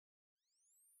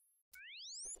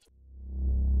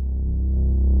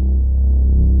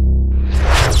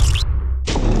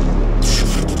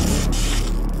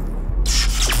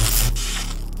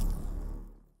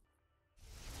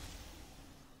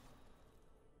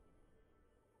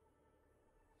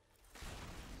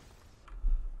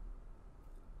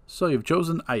So you've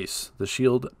chosen Ice, the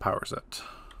shield power set.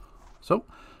 So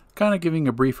kind of giving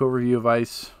a brief overview of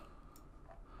Ice.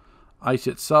 Ice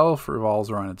itself revolves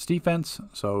around its defense.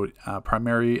 So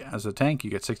primary as a tank,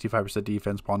 you get 65%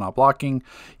 defense while not blocking.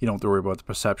 You don't have to worry about the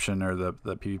perception or the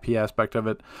PvP aspect of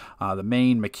it. The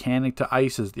main mechanic to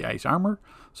Ice is the Ice armor.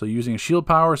 So using a shield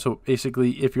power, so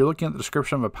basically if you're looking at the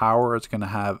description of a power, it's going to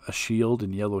have a shield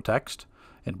in yellow text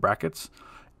in brackets.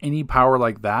 Any power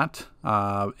like that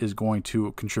is going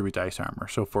to contribute to Ice armor.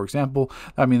 So for example,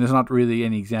 I mean, there's not really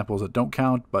any examples that don't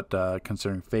count, but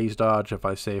considering phase dodge, if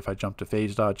I jump to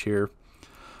phase dodge here,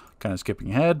 kind of skipping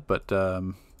ahead, but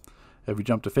if we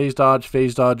jump to phase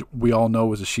dodge, we all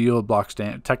know is a shield, blocks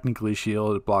technically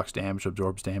shield, it blocks damage,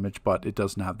 absorbs damage, but it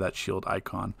doesn't have that shield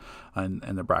icon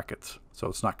in the brackets. So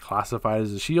it's not classified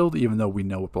as a shield, even though we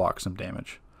know it blocks some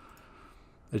damage.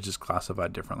 It's just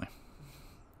classified differently.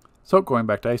 So going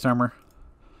back to Ice armor.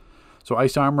 So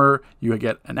Ice armor, you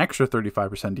get an extra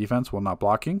 35% defense while not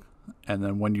blocking. And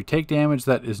then when you take damage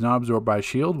that is not absorbed by a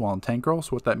shield while in tank roll,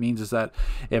 so what that means is that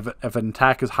if an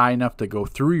attack is high enough to go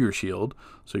through your shield,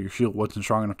 so your shield wasn't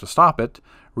strong enough to stop it,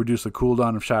 reduce the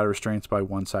cooldown of Shadow Restraints by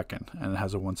 1 second. And it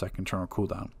has a 1 second internal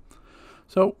cooldown.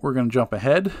 So we're going to jump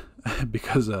ahead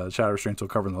because Shadow Restraints will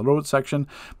cover in the Loadout section.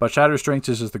 But Shadow Restraints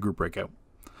is just the group breakout.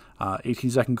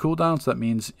 18-second cooldown, so that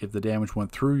means if the damage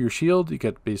went through your shield, you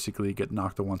basically get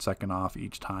knocked the 1 second off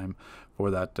each time for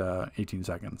that 18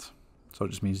 seconds. So it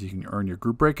just means you can earn your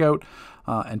group breakout,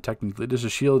 and technically this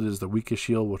shield is the weakest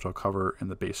shield, which I'll cover in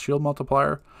the base shield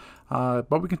multiplier.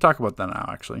 But we can talk about that now,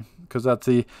 actually, because that's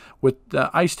with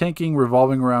Ice tanking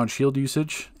revolving around shield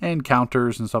usage and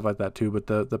counters and stuff like that too. But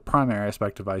the primary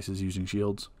aspect of Ice is using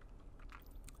shields.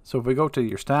 So if we go to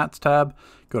your stats tab,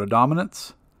 go to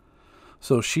dominance.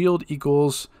 So shield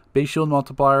equals base shield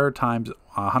multiplier times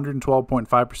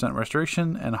 112.5%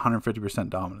 restoration and 150%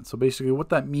 dominance. So basically what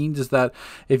that means is that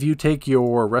if you take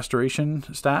your restoration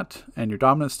stat and your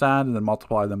dominance stat and then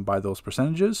multiply them by those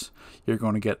percentages, you're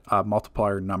going to get a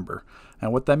multiplier number.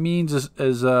 And what that means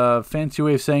is a fancy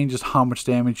way of saying just how much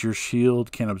damage your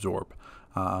shield can absorb.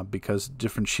 Because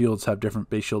different shields have different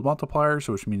base shield multipliers,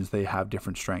 which means they have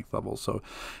different strength levels. So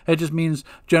it just means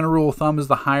general rule of thumb is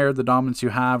the higher the dominance you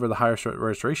have or the higher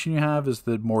restoration you have is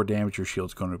the more damage your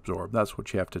shield's going to absorb. That's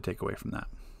what you have to take away from that.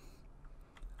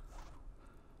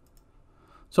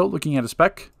 So looking at a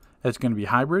spec, it's going to be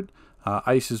hybrid.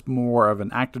 Ice is more of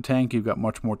an active tank. You've got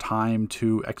much more time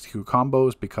to execute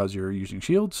combos because you're using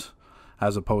shields,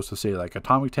 as opposed to say like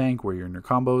Atomic Tank where you're in your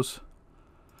combos.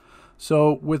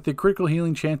 So with the critical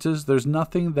healing chances, there's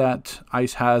nothing that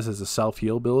Ice has as a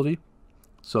self-heal ability.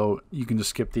 So you can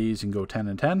just skip these and go 10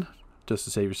 and 10 just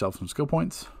to save yourself some skill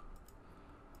points.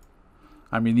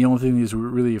 I mean, the only thing these would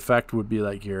really affect would be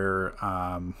like your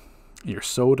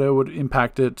Soda would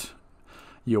impact it,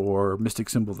 your Mystic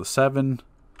Symbol to 7.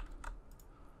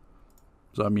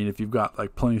 So I mean, if you've got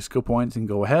like plenty of skill points, you can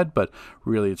go ahead, but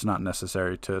really it's not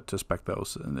necessary to spec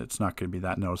those, and it's not going to be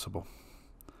that noticeable.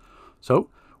 So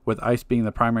with Ice being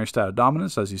the primary stat of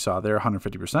dominance, as you saw there,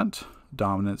 150%.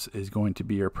 Dominance is going to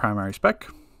be your primary spec.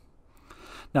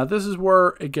 Now this is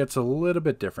where it gets a little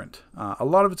bit different. A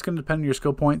lot of it's going to depend on your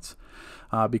skill points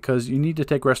because you need to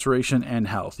take restoration and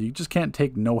health. You just can't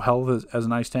take no health as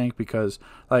an Ice tank because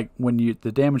like when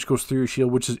the damage goes through your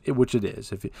shield, which it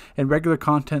is. In regular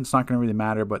content, it's not going to really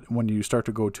matter, but when you start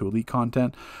to go to elite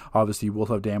content, obviously you will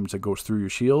have damage that goes through your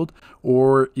shield.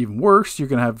 Or even worse, you're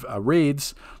going to have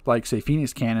raids like say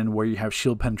Phoenix Cannon where you have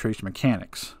shield penetration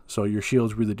mechanics. So your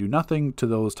shields really do nothing to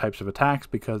those types of attacks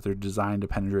because they're designed to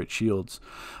penetrate shields.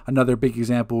 Another big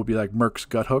example would be like Merc's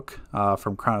Gut Hook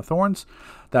from Crown of Thorns.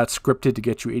 That's scripted to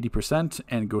get you 80%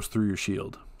 and goes through your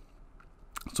shield.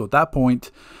 So at that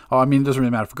point, I mean, it doesn't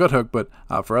really matter for Gut Hook, but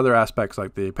for other aspects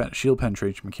like the shield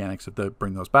penetration mechanics, if they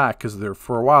bring those back, because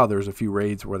for a while there was a few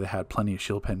raids where they had plenty of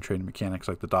shield penetrating mechanics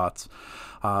like the dots.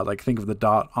 Like think of the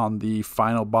dot on the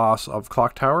final boss of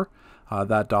Clock Tower.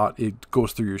 That dot, it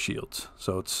goes through your shields.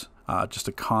 So it's just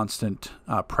a constant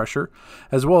pressure,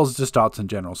 as well as just dots in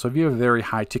general. So if you have a very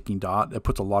high ticking dot, it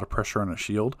puts a lot of pressure on a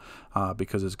shield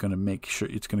because it's going to make sure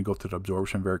it's going to go through the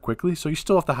absorption very quickly. So you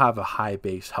still have to have a high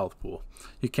base health pool.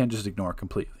 You can't just ignore it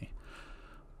completely.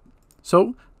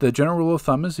 So the general rule of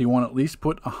thumb is you want to at least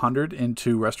put 100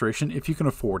 into restoration if you can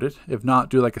afford it. If not,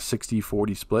 do like a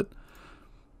 60-40 split.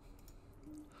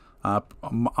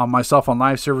 On myself on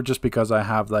live server, just because I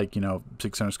have like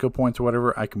 600 skill points or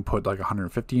whatever, I can put like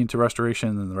 150 into restoration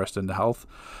and the rest into health.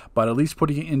 But at least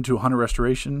putting it into 100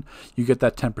 restoration, you get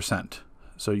that 10%.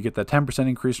 So you get that 10%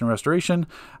 increase in restoration.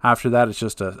 After that, it's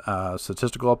just a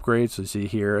statistical upgrade. So you see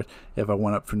here, if I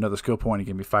went up for another skill point, it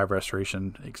gave me 5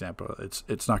 restoration. Example,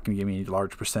 it's not going to give me any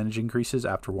large percentage increases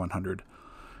after 100.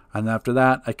 And after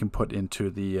that, I can put into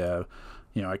the,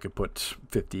 I could put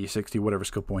 50, 60, whatever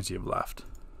skill points you have left.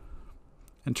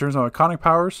 In terms of iconic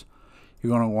powers,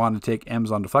 you're going to want to take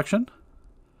M's on deflection.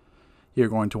 You're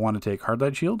going to want to take hard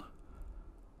light shield.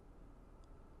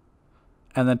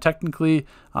 And then technically,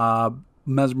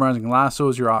 mesmerizing lasso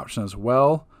is your option as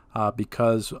well,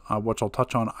 because which I'll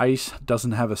touch on, ice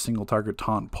doesn't have a single target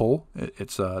taunt pull.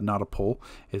 It's not a pull.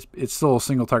 It's still a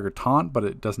single target taunt, but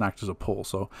it doesn't act as a pull.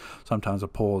 So sometimes a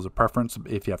pull is a preference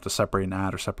if you have to separate an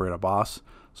ad or separate a boss.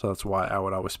 So that's why I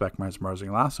would always spec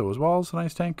mesmerizing lasso as well as an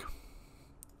ice tank.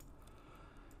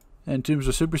 In terms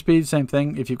of super speed, same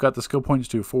thing. If you've got the skill points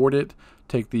to afford it,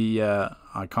 take the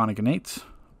iconic innates.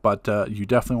 But you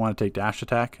definitely want to take dash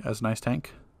attack as an ice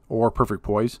tank, or perfect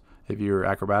poise if you're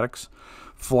acrobatics.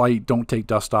 Flight, don't take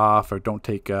dust off, or don't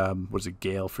take what is it,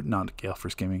 gale for, not gale for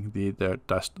skimming, the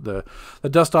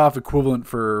dust off equivalent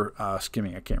for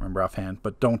skimming. I can't remember offhand,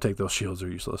 but don't take those shields; they're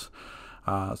useless.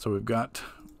 So we've got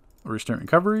restraint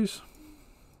recoveries,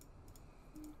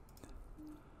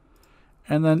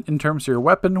 and then in terms of your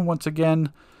weapon, once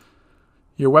again,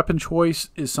 your weapon choice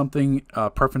is something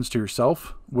preference to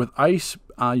yourself. With ice,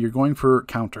 you're going for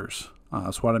counters.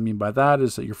 So what I mean by that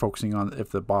is that you're focusing on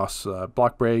if the boss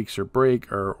block breaks or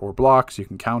or blocks, you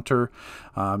can counter.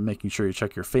 Making sure you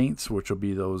check your feints, which will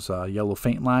be those yellow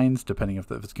feint lines, depending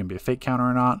if it's going to be a fake counter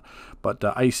or not. But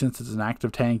ice, since it's an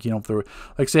active tank, you know,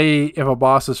 like say if a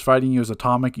boss is fighting you as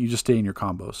atomic, you just stay in your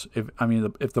combos.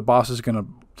 If the boss is going to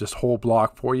just hold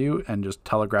block for you and just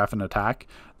telegraph an attack,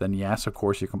 then yes, of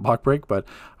course you can block break. But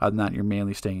other than that, you're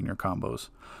mainly staying in your combos.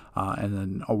 And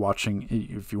then watching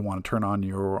if you want to turn on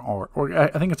your, or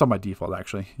I think it's on by default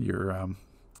actually, your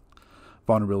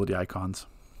vulnerability icons.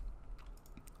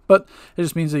 But it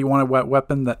just means that you want a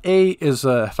weapon that A is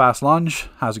a fast lunge,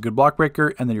 has a good block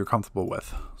breaker, and that you're comfortable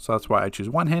with. So that's why I choose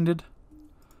one-handed.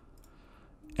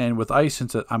 And with ice,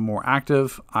 since I'm more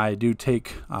active, I do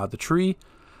take the tree,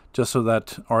 just so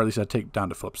that, or at least I take down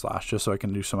to flip slash, just so I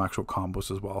can do some actual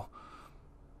combos as well.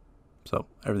 So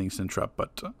everything's interrupt,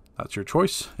 but that's your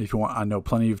choice. If you want, I know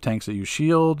plenty of tanks that use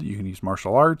shield. You can use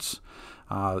martial arts.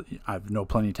 I know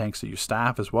plenty of tanks that use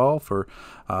staff as well for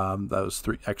those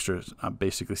 3 extra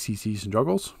basically CCs and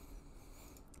juggles.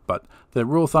 But the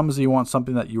rule of thumb is that you want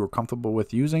something that you are comfortable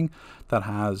with using that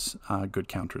has good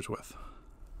counters with.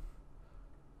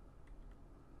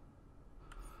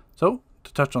 So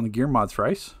to touch on the gear mods for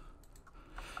ice,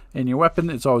 in your weapon,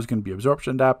 it's always going to be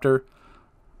absorption adapter.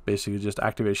 Basically just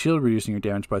activate a shield, reducing your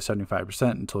damage by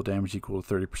 75% until damage equal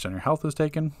to 30% of your health is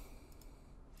taken.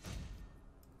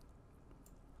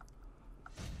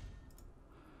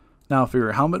 Now for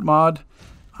your helmet mod,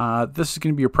 this is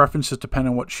going to be your preferences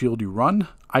depending on what shield you run.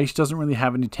 Ice doesn't really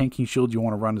have any tanking shield you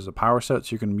want to run as a power set,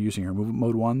 so you're going to be using your movement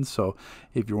mode ones. So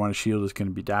if you want a shield, it's going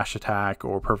to be dash attack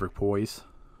or perfect poise.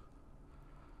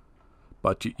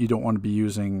 But you don't want to be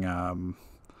using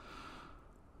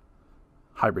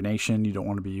hibernation. You don't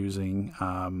want to be using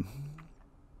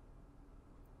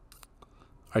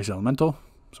ice elemental.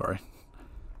 Sorry.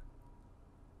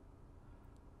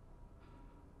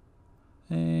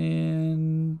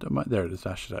 And there it is,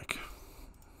 dash attack.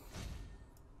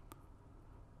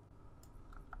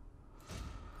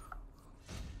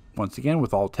 Once again,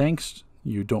 with all tanks,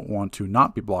 you don't want to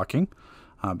not be blocking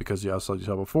because, as I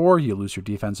said before, you lose your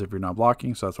defense if you're not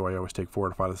blocking. So that's why I always take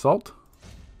fortified assault.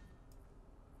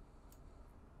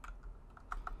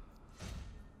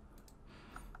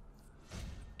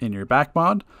 In your back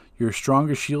mod, your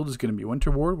strongest shield is going to be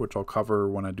Winter Ward, which I'll cover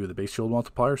when I do the base shield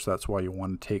multiplier, so that's why you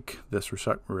want to take this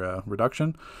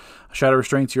reduction. Shadow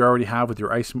Restraints you already have with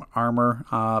your ice armor,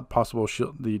 possible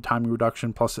shield, the timing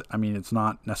reduction, plus, it's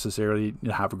not necessarily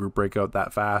to have a group breakout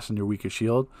that fast in your weakest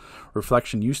shield.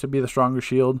 Reflection used to be the stronger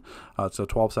shield. It's a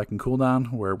 12-second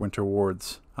cooldown, where Winter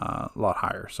Ward's a lot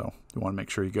higher, so you want to make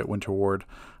sure you get Winter Ward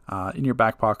in your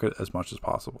back pocket as much as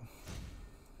possible.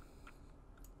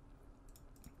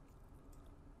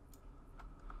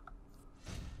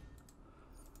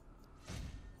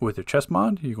 With your chest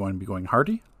mod, you're going to be going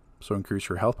hardy, so increase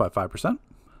your health by 5%.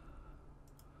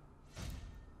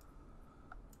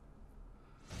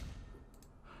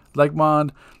 Leg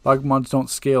mods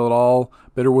don't scale at all.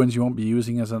 Bitter Winds you won't be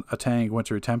using as a tank.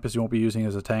 Winter Tempest you won't be using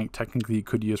as a tank. Technically you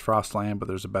could use Frostland, but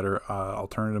there's a better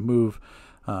alternative move.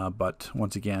 But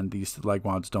once again, these leg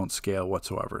mods don't scale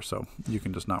whatsoever, so you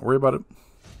can just not worry about it.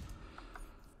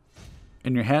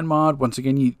 In your hand mod, once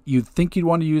again, you'd think you'd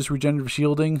want to use regenerative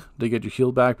shielding to get your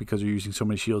shield back because you're using so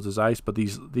many shields as ice, but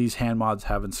these hand mods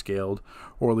haven't scaled,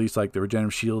 or at least like the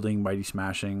regenerative shielding, mighty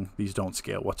smashing, these don't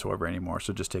scale whatsoever anymore,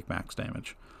 so just take max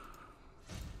damage.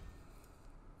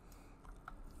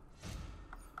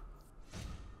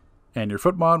 And your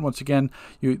foot mod, once again,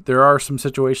 there are some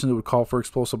situations that would call for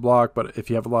explosive block, but if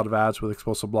you have a lot of ads with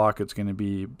explosive block, it's going to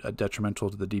be detrimental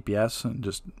to the DPS and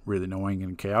just really annoying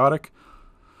and chaotic.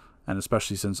 And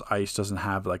especially since ice doesn't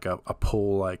have like a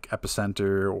pull like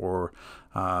epicenter or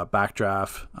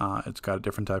backdraft, it's got a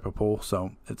different type of pull.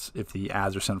 So if the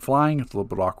ads are sent flying, it's a little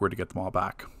bit awkward to get them all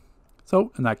back.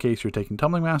 So in that case, you're taking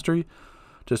Tumbling Mastery.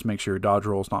 Just make sure your dodge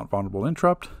roll is not vulnerable to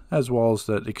interrupt, as well as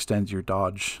that extends your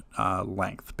dodge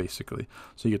length, basically.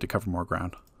 So you get to cover more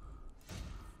ground.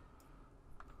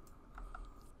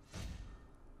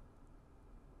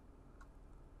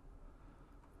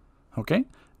 Okay,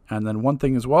 and then one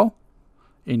thing as well,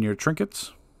 in your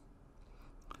trinkets,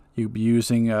 you'd be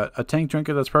using a tank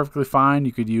trinket, that's perfectly fine.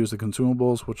 You could use the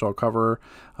consumables, which I'll cover,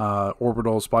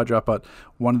 orbital, supply drop, but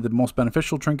one of the most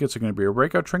beneficial trinkets are going to be a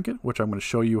breakout trinket, which I'm going to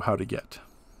show you how to get.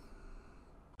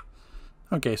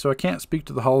 Okay, so I can't speak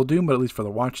to the Hall of Doom, but at least for the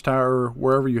Watchtower,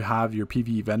 wherever you have your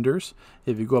PvE vendors,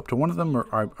 if you go up to one of them, or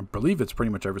I believe it's pretty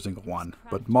much every single one,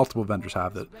 but multiple vendors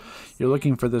have it, you're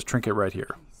looking for this trinket right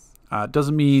here. It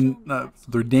doesn't mean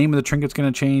the name of the trinket's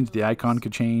going to change, the icon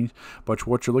could change, but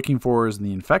what you're looking for is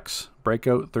the Infects,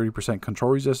 Breakout, 30%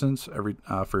 control resistance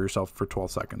for yourself for 12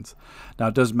 seconds. Now,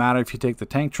 it doesn't matter if you take the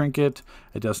tank trinket,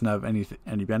 it doesn't have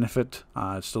any benefit.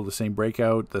 It's still the same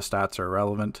Breakout, the stats are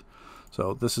irrelevant.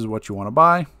 So this is what you want to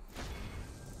buy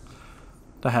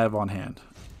to have on hand.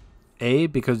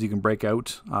 Because you can break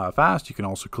out fast, you can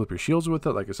also clip your shields with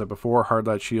it. Like I said before, Hard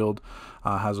Light Shield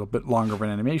has a bit longer of an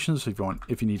animation, so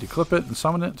if you need to clip it and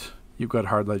summon it, you've got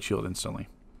Hard Light Shield instantly.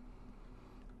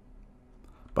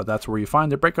 But that's where you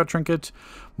find the Breakout Trinket.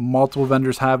 Multiple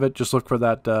vendors have it. Just look for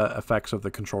that effects of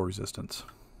the control resistance.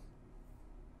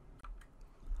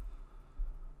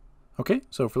 Okay,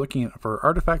 so if we're looking for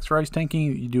artifacts for ice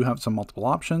tanking, you do have some multiple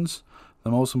options.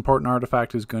 The most important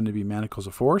artifact is going to be Manacles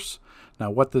of Force. Now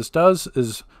what this does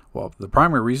is, well, the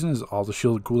primary reason is all the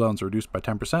shield cooldowns are reduced by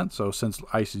 10%. So since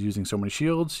ice is using so many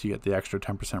shields, you get the extra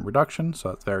 10% reduction. So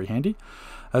that's very handy.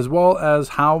 As well as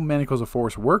how Manacles of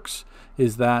Force works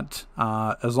is that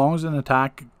as long as an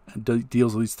attack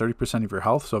deals at least 30% of your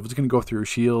health. So if it's going to go through your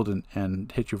shield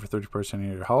and hit you for 30% of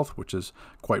your health, which is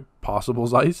quite possible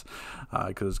as ice,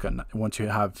 because once you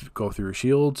go through your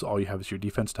shields, all you have is your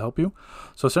defense to help you.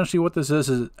 So essentially what this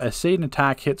is say an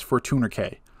attack hits for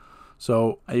 200k.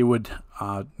 So it would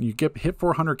you get hit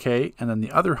for 100k, and then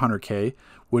the other 100k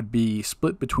would be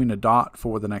split between a dot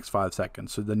for the next 5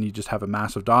 seconds. So then you just have a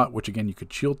massive dot, which again you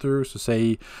could shield through. So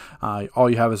say all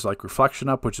you have is like Reflection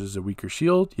up, which is a weaker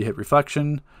shield. You hit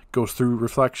Reflection, goes through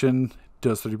Reflection,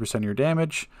 does 30% of your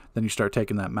damage. Then you start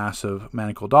taking that massive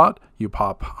manacle dot. You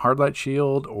pop Hard Light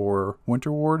Shield or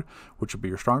Winter Ward, which would be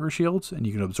your stronger shields, and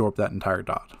you can absorb that entire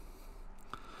dot.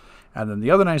 And then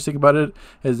the other nice thing about it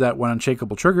is that when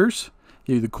Unshakable triggers,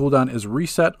 the cooldown is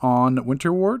reset on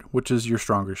Winter Ward, which is your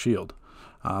stronger shield.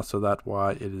 So that's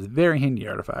why it is a very handy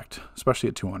artifact, especially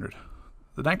at 200.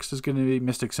 The next is going to be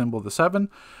Mystic Symbol of the 7.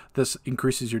 This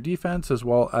increases your defense as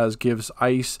well as gives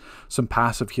ice some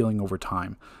passive healing over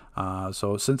time.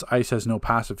 So since ice has no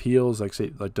passive heals, like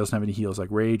doesn't have any heals like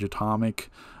Rage, Atomic,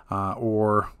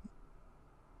 or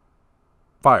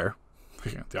Fire,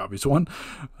 the obvious one,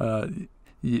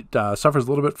 it suffers a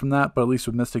little bit from that, but at least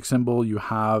with Mystic Symbol, you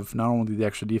have not only the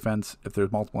extra defense if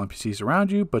there's multiple NPCs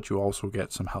around you, but you also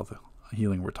get some health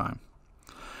healing over time.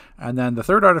 And then the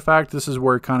third artifact, this is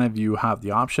where kind of you have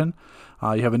the option.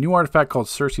 You have a new artifact called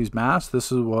Circe's Mask.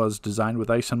 This was designed with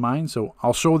ice in mind, so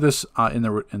I'll show this in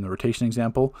the rotation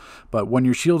example. But when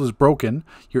your shield is broken,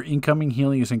 your incoming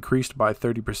healing is increased by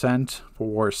 30%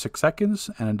 for 6 seconds,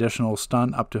 and additional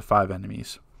stun up to 5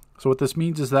 enemies. So what this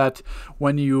means is that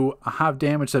when you have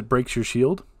damage that breaks your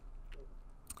shield,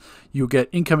 you get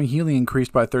incoming healing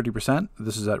increased by 30%.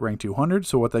 This is at rank 200.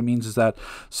 So what that means is that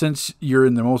since you're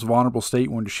in the most vulnerable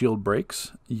state when the shield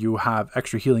breaks, you have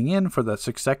extra healing in for that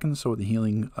 6 seconds. So the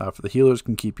healing for the healers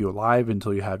can keep you alive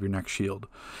until you have your next shield.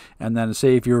 And then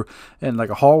say if you're in like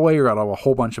a hallway or got a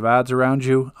whole bunch of ads around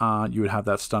you, you would have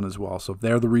that stun as well. So if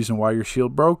they're the reason why your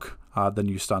shield broke, then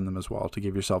you stun them as well to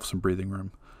give yourself some breathing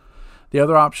room. The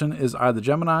other option is Eye of the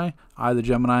Gemini. Eye of the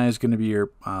Gemini is going to be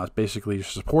your basically your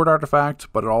support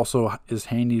artifact, but it also is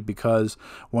handy because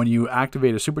when you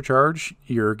activate a supercharge,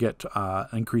 you get an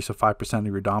increase of 5% of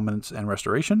your dominance and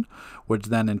restoration, which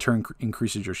then in turn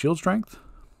increases your shield strength.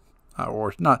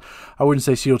 or not, I wouldn't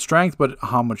say shield strength, but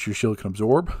how much your shield can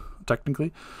absorb,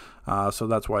 technically. So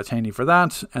that's why it's handy for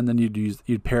that. And then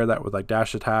you'd pair that with like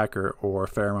dash attack or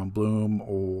pheromone bloom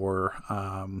or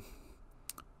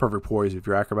perfect poise if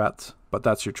you're acrobats, but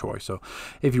that's your choice. So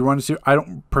if you want to, I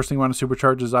don't personally want to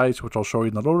supercharge his ice, which I'll show you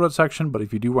in the loadout section, but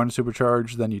if you do want to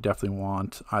supercharge, then you definitely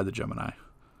want either Gemini.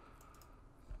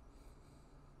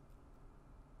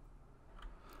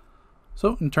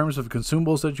 So in terms of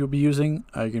consumables that you'll be using,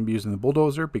 you're going to be using the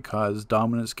bulldozer because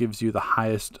dominance gives you the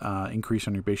highest increase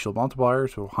on your base shield multiplier,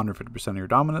 so 150% of your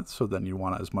dominance. So then you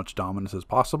want as much dominance as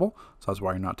possible. So that's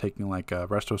why you're not taking like a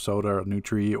resto soda, a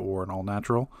nutri, or an all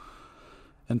natural.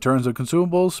 In terms of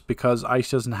consumables, because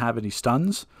ice doesn't have any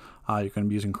stuns, you're going to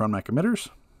be using chrome mech emitters.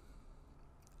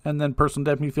 And then personal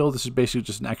deputy field, this is basically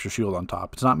just an extra shield on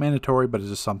top. It's not mandatory, but it's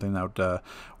just something that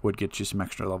would get you some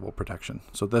extra level of protection.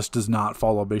 So this does not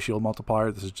follow base shield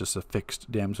multiplier. This is just a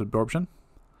fixed damage absorption.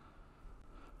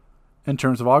 In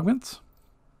terms of augments,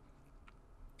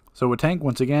 so with tank,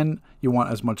 once again, you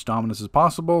want as much dominance as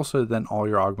possible, so then all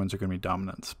your augments are going to be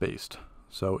dominance based.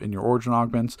 So in your origin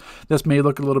augments, this may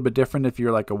look a little bit different if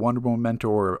you're like a Wonder Woman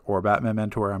mentor or a Batman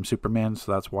mentor. I'm Superman,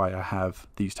 so that's why I have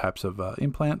these types of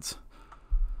implants.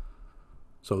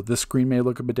 So this screen may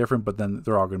look a bit different, but then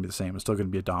they're all going to be the same. It's still going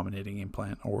to be a dominating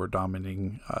implant or a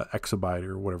dominating exabyte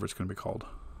or whatever it's going to be called.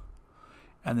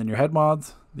 And then your head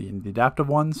mods, the adaptive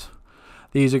ones.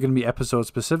 These are going to be episode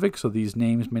specific, so these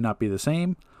names may not be the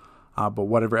same. But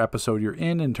whatever episode you're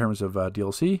in terms of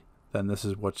DLC, then this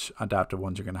is which adaptive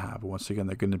ones you're going to have. Once again,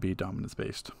 they're going to be dominance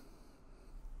based.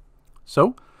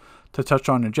 So to touch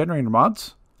on your generator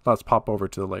mods, let's pop over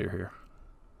to the layer here.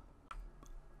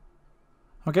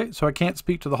 Okay, so I can't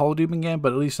speak to the Holodoom again,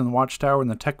 but at least in the Watchtower and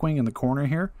the Tech Wing in the corner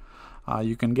here,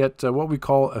 you can get what we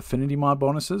call Affinity Mod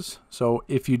bonuses. So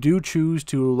if you do choose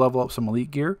to level up some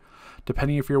elite gear,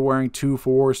 depending if you're wearing 2,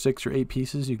 4, 6, or 8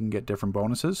 pieces, you can get different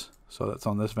bonuses. So that's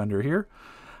on this vendor here.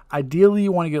 Ideally,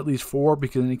 you want to get at least 4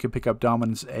 because then you can pick up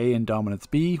Dominance A and Dominance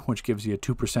B, which gives you a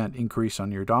 2% increase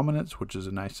on your Dominance, which is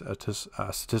a nice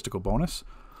statistical bonus.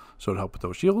 So it'll help with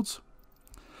those shields.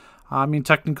 I mean,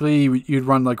 technically, you'd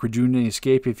run like Rejuvenate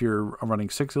Escape if you're running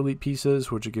 6 elite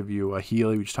pieces, which would give you a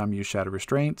heal each time you use Shadow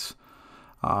Restraints.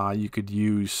 You could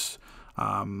use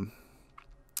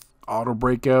Auto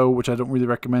Breakout, which I don't really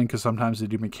recommend because sometimes they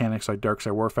do mechanics like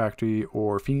Darkside War Factory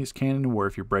or Phoenix Cannon, where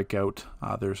if you break out,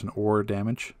 there's an aura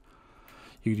damage.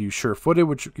 You could use Sure-Footed,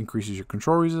 which increases your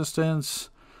control resistance.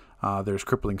 There's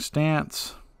Crippling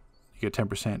Stance. You get a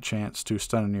 10% chance to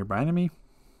stun a nearby enemy.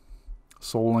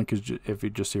 Soul Link is if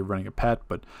you just say you're running a pet,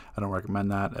 but I don't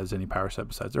recommend that as any power set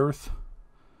besides Earth.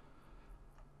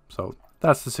 So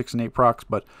that's the 6 and 8 procs,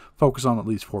 but focus on at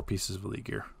least 4 pieces of elite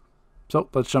gear. So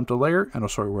let's jump to layer and I'll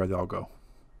show you where they all go.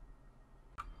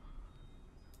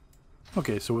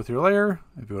 Okay, so with your layer,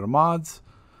 if you go to mods,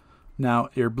 now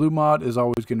your blue mod is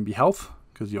always going to be health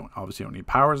because you obviously don't need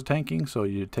powers of tanking, so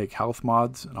you take health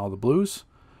mods and all the blues.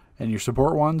 And your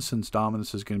support ones, since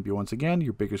dominance is going to be once again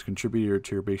your biggest contributor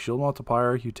to your base shield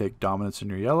multiplier, you take dominance in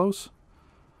your yellows.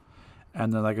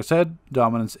 And then, like I said,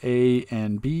 dominance A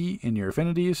and B in your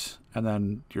affinities, and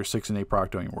then your 6 and 8 proc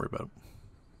don't even worry about.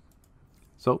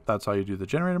 So that's how you do the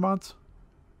generator mods.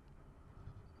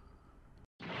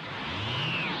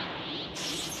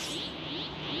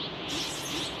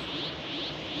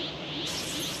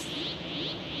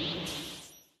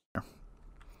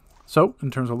 So in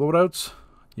terms of loadouts,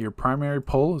 your primary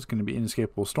pull is going to be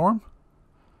Inescapable Storm.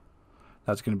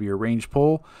 That's going to be your range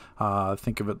pull.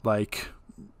 Think of it like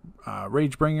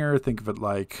Ragebringer. Think of it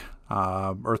like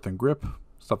Earth and Grip.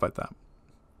 Stuff like that.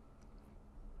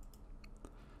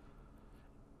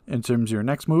 In terms of your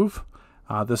next move,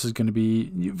 this is going to be...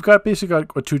 You've got basically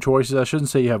got 2 choices. I shouldn't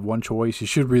say you have 1 choice. You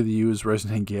should really use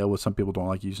Resonant Gale, but some people don't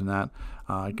like using that.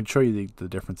 I can show you the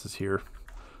differences here.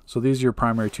 So these are your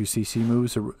primary 2 CC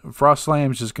moves. Frost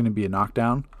Slam is just going to be a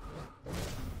knockdown.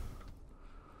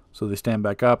 So they stand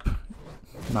back up,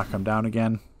 knock them down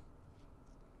again.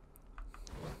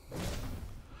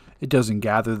 It doesn't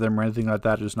gather them or anything like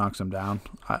that, it just knocks them down.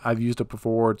 I've used it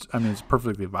before. It's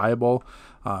perfectly viable,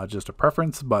 just a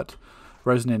preference, but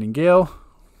Resonating Gale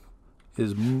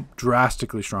is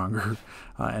drastically stronger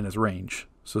in its range.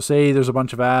 So say there's a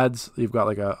bunch of ads, you've got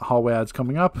like a hallway ads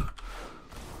coming up.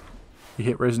 You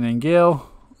hit Resonating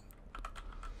Gale,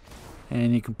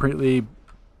 and you completely,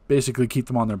 basically keep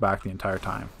them on their back the entire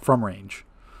time, from range.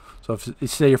 So if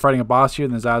say you're fighting a boss here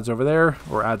and there's ads over there,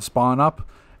 or ads spawn up,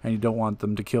 and you don't want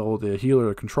them to kill the healer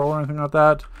or controller or anything like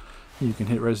that, you can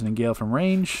hit Resonating Gale from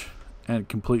range, and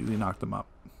completely knock them up.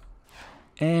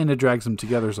 And it drags them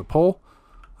together as a pull,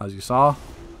 as you saw,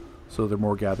 so they're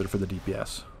more gathered for the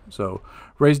DPS. So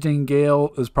Raising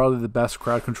Gale is probably the best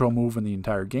crowd control move in the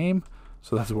entire game.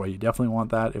 So that's why you definitely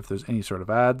want that if there's any sort of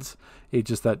ads. It's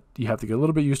just that you have to get a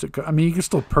little bit used to it. I mean, you can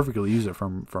still perfectly use it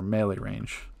from melee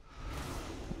range.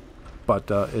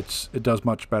 But it does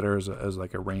much better as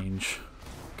like a range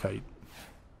kite.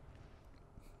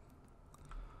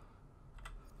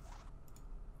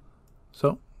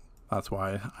 So that's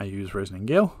why I use Raising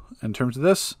Gale. In terms of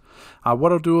this,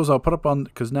 what I'll do is I'll put up on,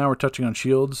 because now we're touching on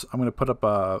shields, I'm going to put up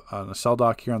a cell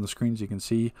dock here on the screen so you can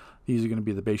see. These are going to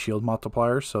be the base shield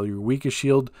multipliers. So your weakest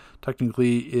shield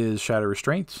technically is Shadow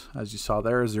Restraints, as you saw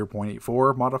there,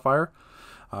 0.84 modifier.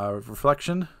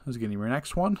 Reflection is going to be your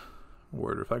next one.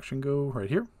 Where'd Reflection go? Right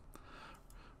here.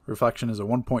 Reflection is a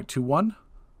 1.21.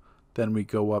 Then we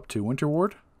go up to Winter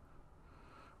Ward,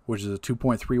 which is a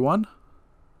 2.31.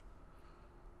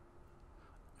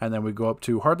 And then we go up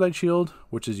to Hardlight Shield,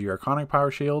 which is your Iconic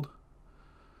Power Shield.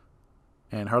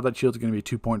 And Hardlight Shield is going to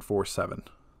be 2.47.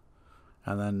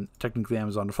 And then technically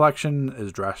Amazon Deflection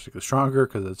is drastically stronger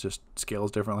because it just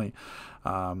scales differently.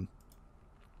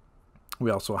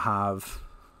 We also have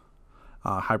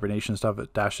Hibernation stuff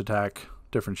at Dash Attack,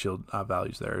 different shield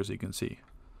values there, as you can see.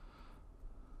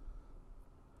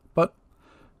 But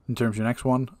in terms of your next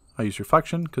one, I use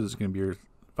Reflection because it's going to be your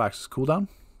fastest cooldown.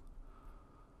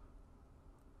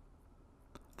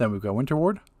 Then we've got Winter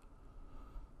Ward.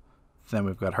 Then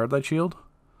we've got Hardlight Shield.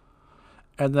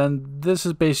 And then this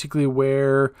is basically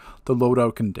where the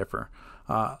loadout can differ.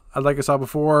 Like I saw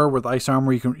before, with Ice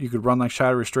Armor, you could run like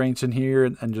Shadow Restraints in here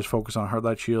and just focus on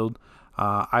Hardlight Shield.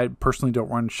 I personally don't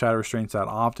run Shadow Restraints that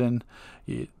often.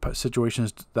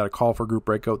 Situations that call for group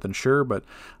breakout, then sure. But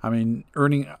I mean,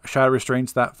 earning Shadow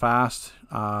Restraints that fast,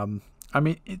 I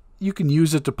mean, you can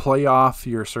use it to play off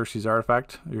your Cersei's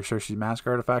artifact, your Cersei's Mask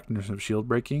artifact, and there's some shield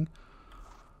breaking.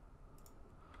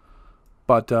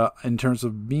 But in terms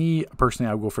of me, personally,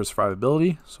 I would go for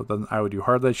survivability. So then I would do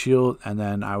Hardlight Shield, and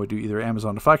then I would do either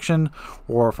Amazon Deflection,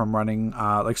 or if I'm running,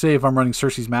 like say if I'm running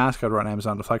Cersei's Mask, I'd run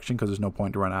Amazon Deflection because there's no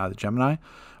point to run out of the Gemini.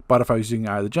 But if I was using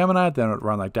either Gemini, then I would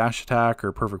run like Dash Attack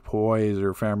or Perfect Poise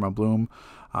or Pheromone Bloom.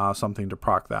 Something to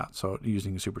proc that, so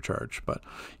using a supercharge. But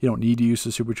you don't need to use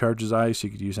the supercharge as ice. You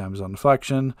could use Amazon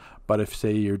Deflection, but if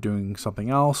say you're doing something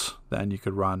else, then you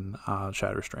could run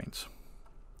Shadow Restraints.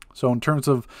 So in terms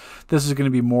of, this is going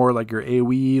to be more like your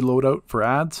AoE loadout for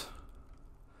ads.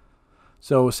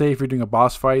 So say if you're doing a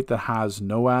boss fight that has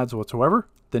no ads whatsoever,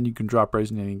 then you can drop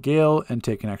Resonating Gale and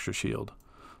take an extra shield.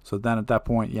 So then at that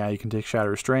point, yeah, you can take Shadow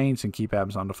Restraints and keep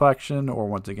Amazon Deflection, or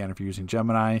once again, if you're using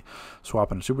Gemini,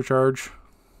 swap in a supercharge.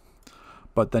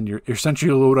 But then your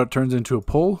essentially loadout turns into a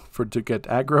pull to get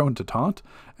aggro and to taunt,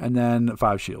 and then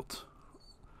 5 shields.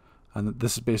 And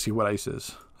this is basically what ice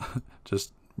is,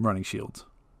 just running shields.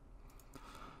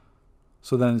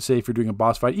 So then say if you're doing a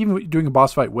boss fight, even doing a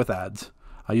boss fight with ads,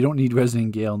 you don't need Resonating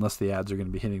Gale unless the ads are going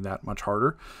to be hitting that much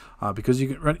harder. Because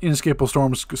you can, Inescapable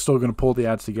Storm is still going to pull the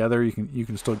ads together. You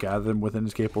can still gather them with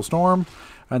Inescapable Storm,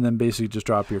 and then basically just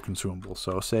drop your Consumables.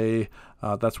 So say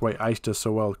that's why ice does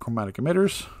so well with Chromatic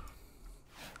Emitters.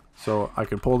 So I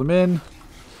can pull them in,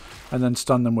 and then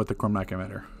stun them with the Chromatic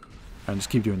Emitter. And just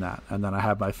keep doing that. And then I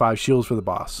have my 5 shields for the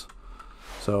boss.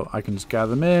 So I can just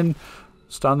gather them in,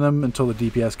 stun them until the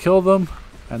DPS kill them,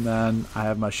 and then I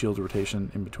have my shield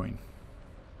rotation in between.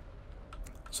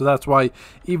 So that's why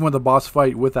even with a boss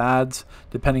fight with ads,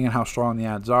 depending on how strong the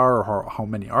ads are or how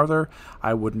many are there,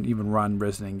 I wouldn't even run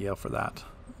Resonating Gale for that.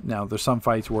 Now, there's some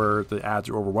fights where the ads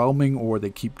are overwhelming or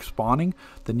they keep spawning,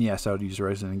 then yes, I would use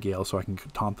Resonating Gale so I can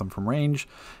taunt them from range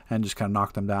and just kind of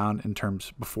knock them down in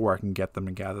terms before I can get them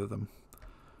and gather them.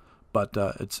 But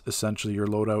it's essentially your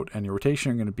loadout and your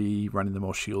rotation are going to be running the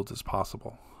most shields as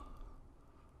possible.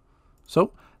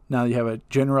 So, now that you have a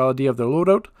general idea of their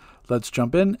loadout, let's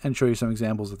jump in and show you some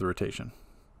examples of the rotation.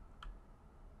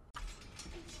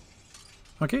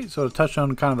 Okay, so to touch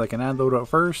on kind of like an ad loadout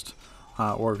first,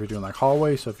 or if you're doing like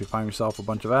hallway, so if you find yourself a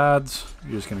bunch of ads,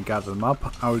 you're just going to gather them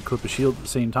up. I would clip a shield at the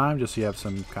same time just so you have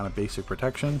some kind of basic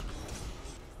protection.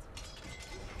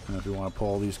 And if you want to pull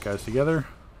all these guys together,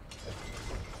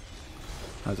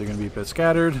 as they're going to be a bit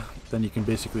scattered, then you can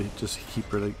basically just keep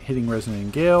hitting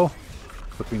Resonating Gale,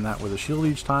 clipping that with a shield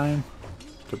each time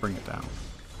to bring it down.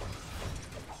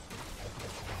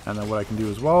 And then what I can do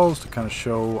as well is to kind of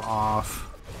show off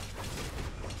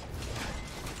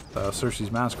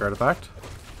Cersei's Mask artifact.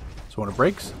 So when it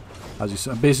breaks, as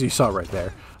you basically saw right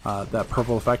there, that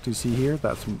purple effect you see here,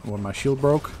 that's when my shield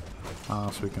broke.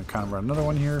 So we can kind of run another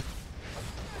one here.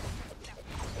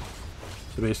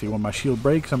 So basically when my shield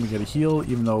breaks, I'm going to get a heal,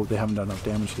 even though they haven't done enough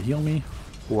damage to heal me.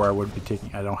 Or I would be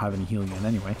taking, I don't have any healing in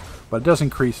anyway. But it does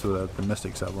increase the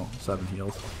Mystic 7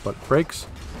 heals. But it breaks,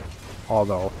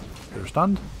 although they're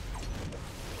stunned.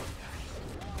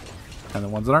 And the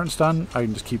ones that aren't stunned, I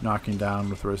can just keep knocking down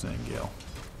with Resonating Gale.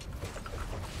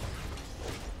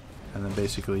 And then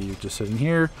basically you're just sitting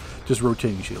here, just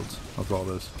rotating shields. That's all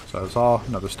it is. So that's all,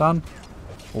 another stun.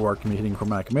 Or I can be hitting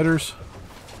chromatic emitters.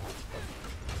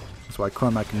 That's why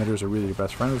chromatic emitters are really your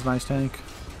best friend as an ice tank.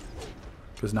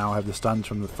 Because now I have the stuns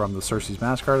from the Circe's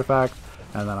Mask artifact,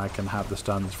 and then I can have the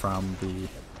stuns from the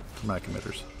chromatic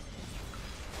emitters.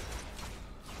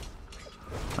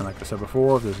 And like I said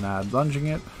before, if there's an ad lunging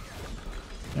it,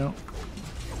 you know,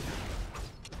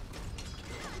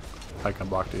 I can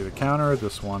block the counter.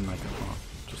 This one I can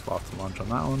just lost the lunge on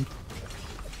that one.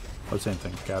 But same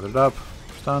thing, gathered up,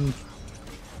 stunned,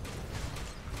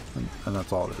 and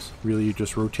that's all it is. Really, you're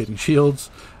just rotating shields,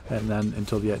 and then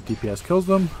until the DPS kills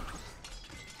them.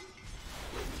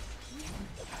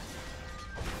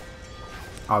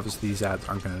 Obviously, these ads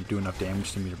aren't going to do enough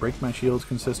damage to me to break my shields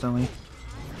consistently.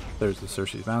 There's the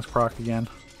Circe's Mask proc again.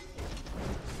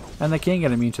 And they can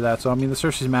get immune to that, so I mean the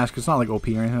Circe's Mask, it's not like OP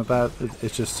or anything like that.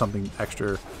 It's just something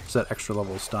extra, it's that extra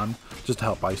level of stun, just to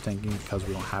help ice tanking because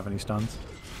we don't have any stuns.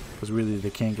 Because really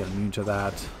they can't get immune to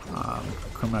that.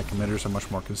 Chromatic emitters are much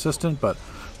more consistent, but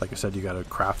like I said, you got to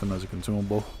craft them as a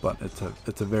consumable. But it's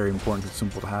a very important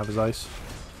consumable to have as ice.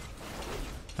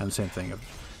 And the same thing,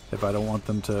 if I don't want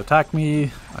them to attack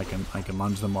me, I can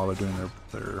lunge them while they're doing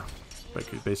their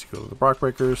basically the Brock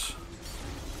Breakers.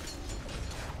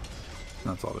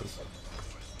 That's all it is.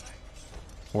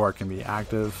 Or I can be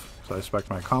active, so I spec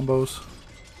my combos.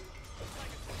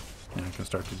 And I can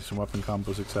start to do some weapon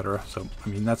combos, etc. So, I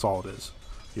mean, that's all it is.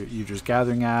 You're just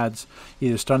gathering ads,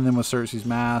 either stunning them with Circe's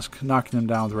Mask, knocking them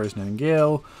down with Resonating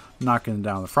Gale, knocking them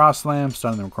down with Frost Slam,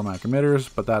 stunning them with Chromatic Emitters,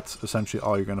 but that's essentially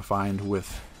all you're going to find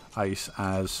with Ice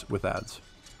as with ads.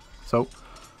 So,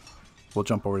 we'll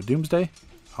jump over to Doomsday.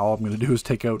 All I'm going to do is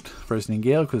take out Resonating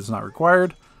Gale because it's not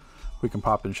required. We can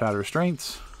pop in Shatter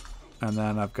Strengths, and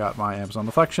then I've got my Amazon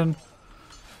Deflection,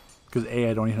 because A,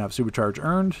 I don't even have Supercharge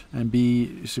earned, and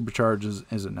B, Supercharge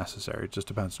isn't necessary. It just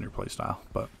depends on your playstyle.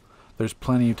 But there's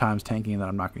plenty of times tanking that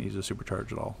I'm not going to use a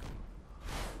Supercharge at all.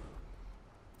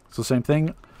 So same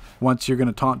thing, once you're going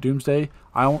to taunt Doomsday,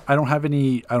 I don't have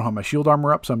my shield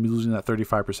armor up, so I'm losing that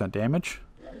 35% damage.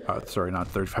 Sorry, not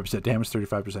 35% damage,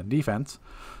 35% defense.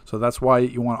 So that's why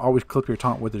you want to always clip your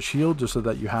taunt with a shield, just so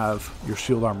that you have your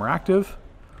shield armor active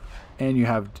and you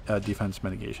have defense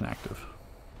mitigation active.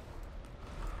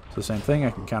 So same thing,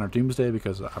 I can counter Doomsday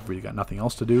because I've really got nothing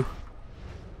else to do.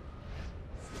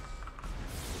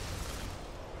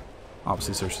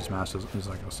 Obviously Circe's Mask is not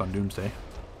going to stun Doomsday.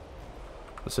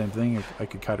 The same thing, I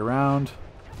could kite around.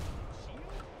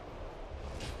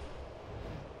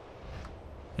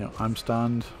 You know, I'm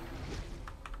stunned.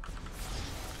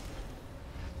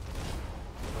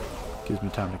 Gives me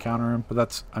time to counter him, but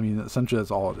that's, I mean, essentially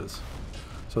that's all it is.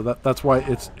 So that's why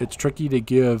it's tricky to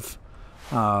give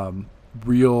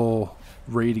real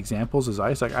raid examples as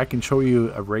ice. Like I can show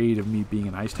you a raid of me being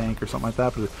an ice tank or something like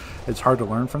that, but it's hard to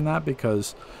learn from that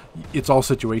because it's all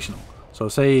situational. So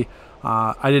say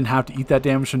I didn't have to eat that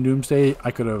damage from Doomsday.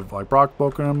 I could have like Brock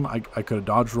broken him. I could have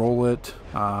dodge roll it.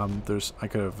 I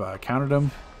could have countered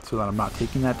him so that I'm not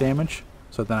taking that damage.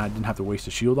 So then I didn't have to waste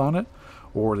a shield on it.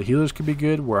 Or the healers could be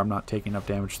good where I'm not taking enough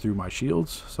damage through my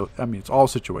shields. So I mean, it's all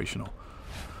situational.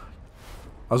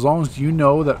 As long as you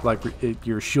know that like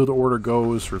your shield order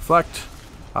goes reflect,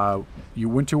 your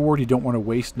winter ward you don't want to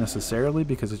waste necessarily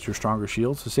because it's your stronger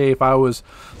shield. So say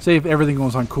if everything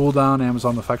goes on cooldown,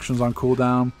 Amazon Deflection's on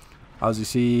cooldown, as you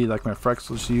see like my Frex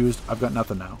was used, I've got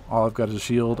nothing now. All I've got is a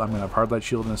shield. I'm gonna have Hard Light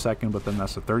Shield in a second, but then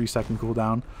that's a 30-second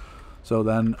cooldown. So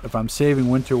then if I'm saving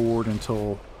winter ward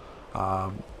until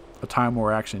a time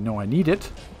where I actually know I need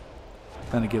it,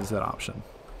 then it gives that option.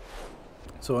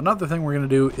 So another thing we're going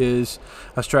to do is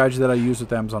a strategy that I use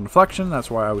with Amazon Deflection.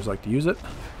 That's why I always like to use it.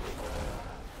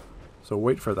 So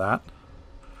wait for that.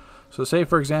 So say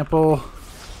for example,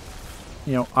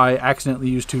 you know, I accidentally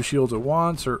used 2 shields at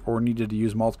once or needed to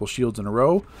use multiple shields in a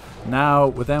row. Now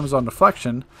with Amazon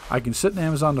Deflection, I can sit in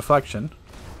Amazon Deflection,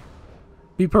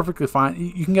 be perfectly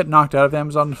fine. You can get knocked out of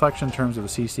Amazon Deflection in terms of the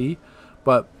CC,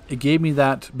 but it gave me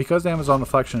that, because Amazon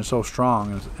Deflection is so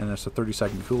strong and it's a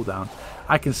 30-second cooldown,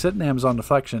 I can sit in Amazon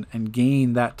Deflection and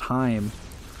gain that time.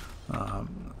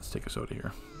 Let's take a soda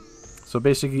here. So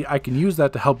basically, I can use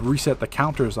that to help reset the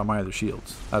counters on my other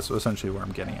shields. That's essentially where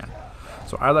I'm getting at.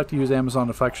 So I like to use Amazon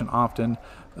Deflection often,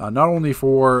 not only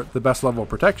for the best level of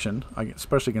protection,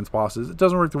 especially against bosses. It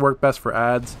doesn't work best for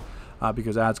ads,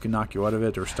 because ads can knock you out of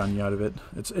it or stun you out of it.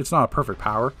 It's not a perfect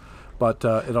power, but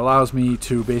it allows me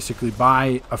to basically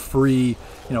buy a free,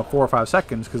 4 or 5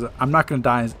 seconds, because I'm not going to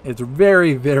die. It's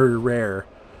very, very rare,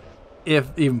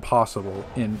 if even possible,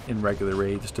 in regular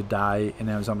raids to die in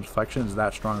Amazon Deflection is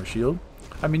that strong a shield.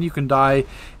 I mean, you can die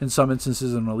in some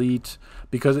instances in Elite,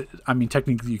 because,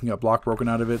 technically you can get block broken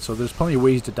out of it, so there's plenty of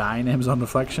ways to die in Amazon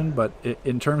Deflection, but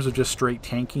in terms of just straight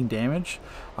tanking damage,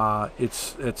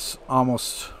 it's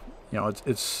almost,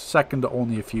 it's second to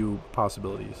only a few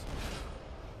possibilities.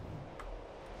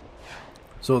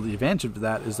 So the advantage of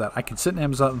that is that I can sit in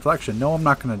Amazon Deflection, know I'm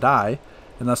not going to die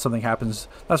unless something happens.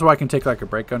 That's why I can take like a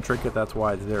Breakout Trinket. That's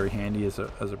why it's very handy as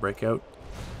a Breakout.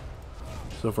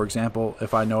 So for example,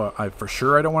 if I know for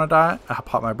sure I don't want to die, I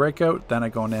pop my Breakout, then I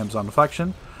go into Amazon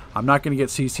Deflection. I'm not going to get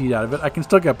CC'd out of it. I can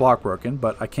still get block broken,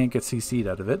 but I can't get CC'd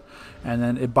out of it. And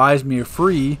then it buys me a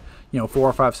free, 4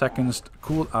 or 5 seconds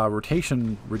cool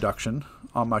rotation reduction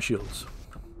on my shields.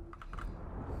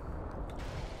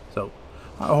 So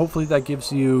hopefully that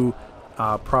gives you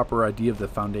a proper idea of the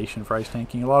foundation for ice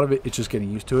tanking. A lot of it's just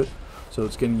getting used to it. So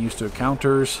it's getting used to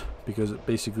counters, because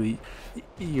basically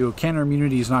counter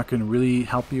immunity is not going to really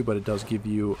help you, but it does give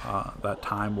you that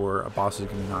time where a boss is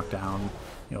going to be knocked down.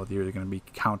 They're either going to be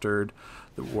countered,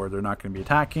 or they're not going to be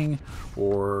attacking,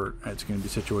 or it's going to be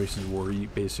situations where you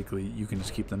can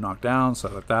just keep them knocked down,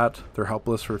 stuff like that. They're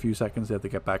helpless for a few seconds, they have to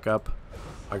get back up.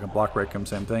 I can block break them,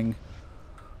 same thing.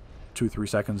 2-3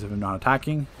 seconds if I'm not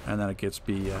attacking, and then it gets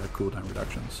me cooldown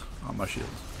reductions on my shields.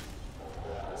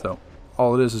 So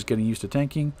all it is getting used to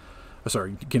tanking,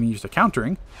 getting used to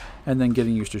countering, and then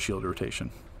getting used to shield rotation.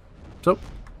 So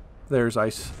there's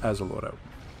ice as a loadout.